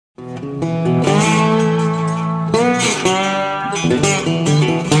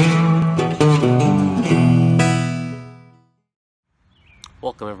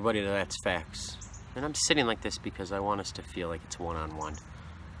Welcome everybody to That's Facts. And I'm sitting like this because I want us to feel like it's one-on-one.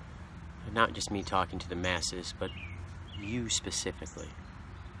 And not just me talking to the masses, but you specifically.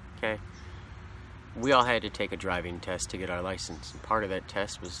 Okay? We all had to take a driving test to get our license. And part of that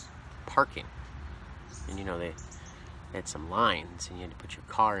test was parking. And you know, they had some lines and you had to put your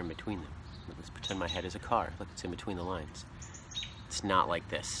car in between them. Let's pretend my head is a car. Look, it's in between the lines. It's not like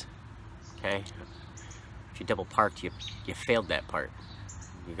this. Okay? If you double parked, you failed that part.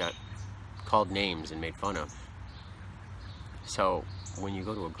 You got called names and made fun of. So when you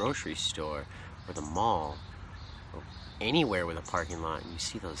go to a grocery store or the mall or anywhere with a parking lot and you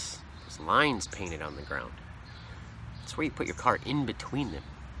see those lines painted on the ground, that's where you put your car in between them.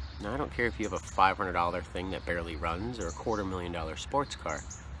 Now I don't care if you have a $500 thing that barely runs or a $250,000 sports car.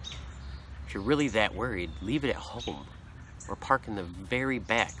 If you're really that worried, leave it at home or park in the very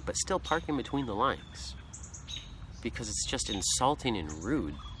back, but still park in between the lines. Because it's just insulting and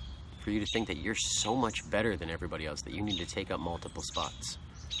rude for you to think that you're so much better than everybody else that you need to take up multiple spots.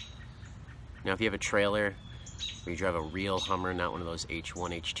 Now, if you have a trailer or you drive a real Hummer, not one of those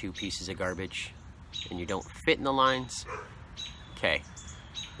H1, H2 pieces of garbage, and you don't fit in the lines, okay,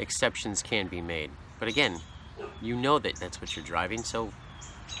 exceptions can be made. But again, you know that that's what you're driving, so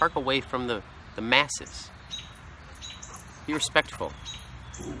park away from the masses. Be respectful.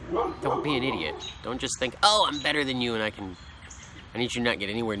 Don't be an idiot. Don't just think, oh, I'm better than you and I need you to not get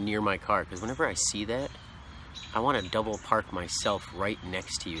anywhere near my car. Because whenever I see that, I want to double park myself right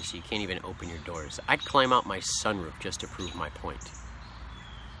next to you so you can't even open your doors. I'd climb out my sunroof just to prove my point.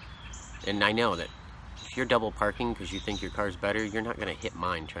 And I know that if you're double parking because you think your car's better, you're not going to hit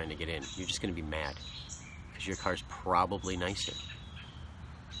mine trying to get in. You're just going to be mad because your car's probably nicer.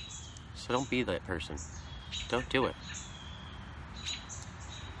 So don't be that person. Don't do it.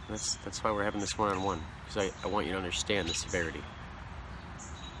 That's why we're having this one-on-one, because I want you to understand the severity.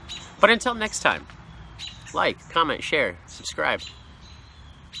 But until next time, like, comment, share, subscribe.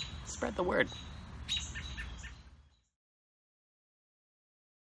 Spread the word.